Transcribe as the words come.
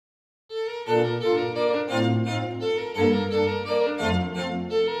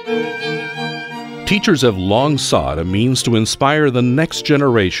Teachers have long sought a means to inspire the next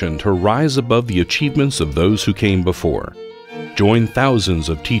generation to rise above the achievements of those who came before. Join thousands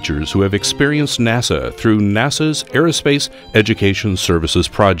of teachers who have experienced NASA through NASA's Aerospace Education Services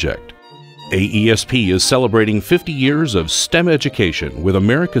Project. AESP is celebrating 50 years of STEM education with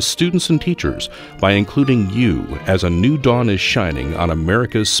America's students and teachers by including you as a new dawn is shining on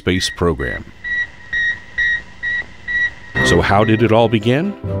America's space program. So how did it all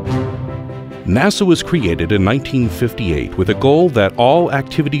begin? NASA was created in 1958 with a goal that all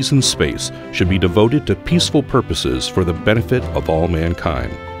activities in space should be devoted to peaceful purposes for the benefit of all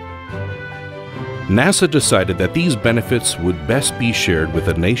mankind. NASA decided that these benefits would best be shared with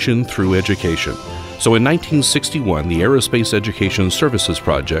the nation through education. So in 1961, the Aerospace Education Services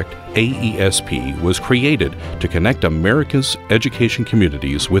Project, AESP, was created to connect America's education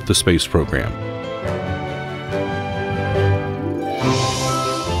communities with the space program.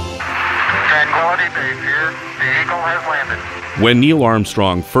 Tranquility Base here. The Eagle has landed. When Neil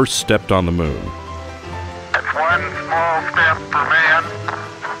Armstrong first stepped on the moon, It's one small step for man,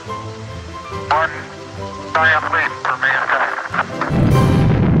 one giant leap for mankind.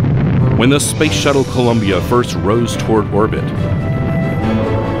 when the Space Shuttle Columbia first rose toward orbit,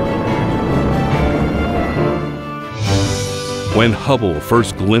 when Hubble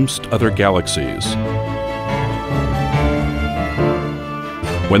first glimpsed other galaxies,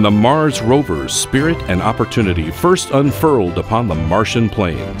 when the Mars rover's Spirit and Opportunity first unfurled upon the Martian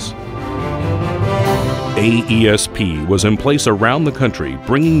plains. AESP was in place around the country,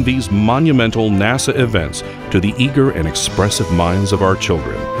 bringing these monumental NASA events to the eager and expressive minds of our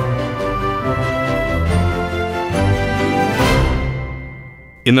children.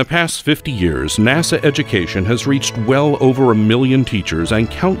 In the past 50 years, NASA education has reached well over 1 million teachers and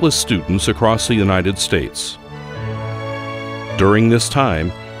countless students across the United States. During this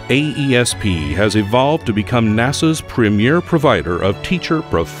time, AESP has evolved to become NASA's premier provider of teacher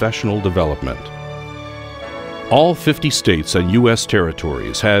professional development. All 50 states and U.S.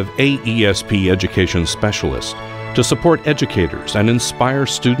 territories have AESP education specialists to support educators and inspire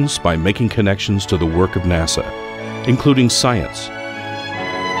students by making connections to the work of NASA, including science,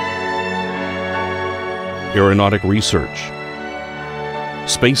 aeronautic research,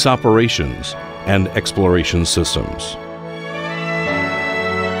 space operations, and exploration systems.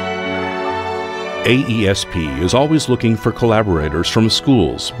 AESP is always looking for collaborators from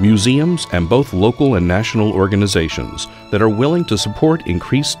schools, museums, and both local and national organizations that are willing to support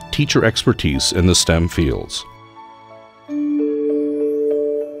increased teacher expertise in the STEM fields.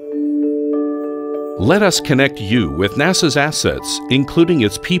 Let us connect you with NASA's assets, including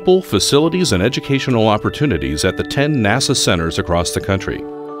its people, facilities, and educational opportunities at the 10 NASA centers across the country.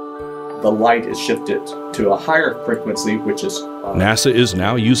 The light is shifted to a higher frequency, which is... NASA is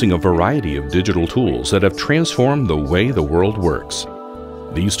now using a variety of digital tools that have transformed the way the world works.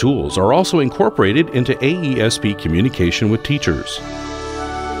 These tools are also incorporated into AESP communication with teachers.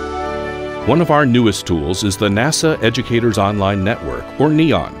 One of our newest tools is the NASA Educators Online Network, or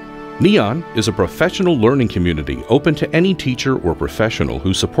NEON. NEON is a professional learning community open to any teacher or professional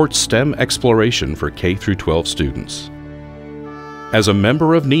who supports STEM exploration for K-12 students. As a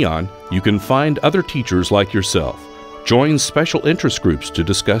member of NEON, you can find other teachers like yourself, join special interest groups to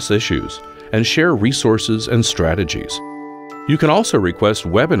discuss issues, and share resources and strategies. You can also request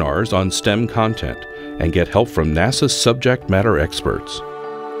webinars on STEM content and get help from NASA's subject matter experts.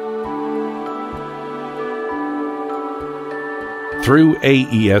 Through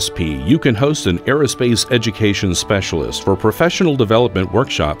AESP, you can host an aerospace education specialist for professional development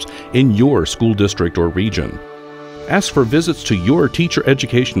workshops in your school district or region. Ask for visits to your teacher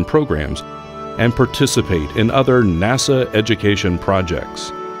education programs and participate in other NASA education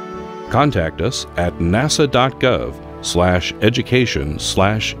projects. Contact us at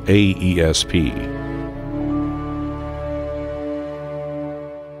nasa.gov/education/AESP.